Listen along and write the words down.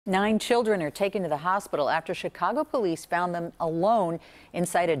9 children are taken to the hospital after Chicago police found them alone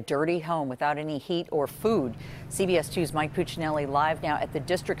inside a dirty home without any heat or food. CBS 2's Mike Puccinelli live now at the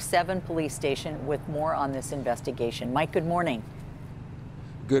District 7 police station with more on this investigation. Mike, good morning.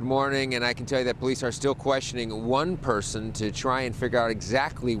 Good morning, and I can tell you that police are still questioning one person to try and figure out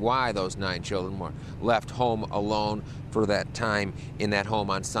exactly why those 9 children were left home alone for that time in that home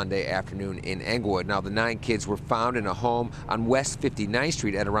on Sunday afternoon in Englewood. Now, the 9 kids were found in a home on West 59th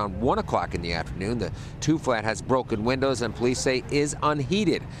Street at around 1 o'clock in the afternoon. The 2-flat has broken windows and police say is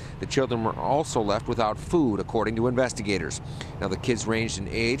unheated. The children were also left without food, according to investigators. Now, the kids ranged in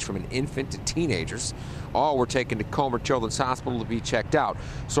age from an infant to teenagers. All were taken to Comer Children's Hospital to be checked out.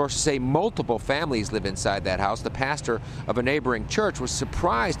 Sources say multiple families live inside that house. The pastor of a neighboring church was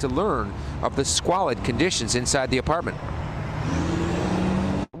surprised to learn of the squalid conditions inside the apartment.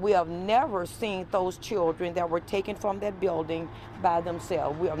 We have never seen those children that were taken from that building by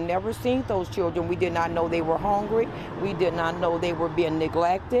themselves. We have never seen those children. We did not know they were hungry. We did not know they were being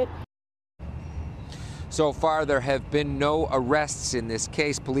neglected. So far, there have been no arrests in this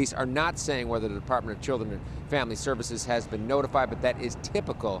case. Police are not saying whether the Department of Children and Family Services has been notified, but that is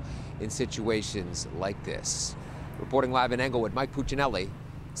typical in situations like this. Reporting live in Englewood, Mike Puccinelli,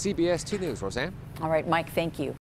 CBS 2 News. Roseanne? All right, Mike, thank you.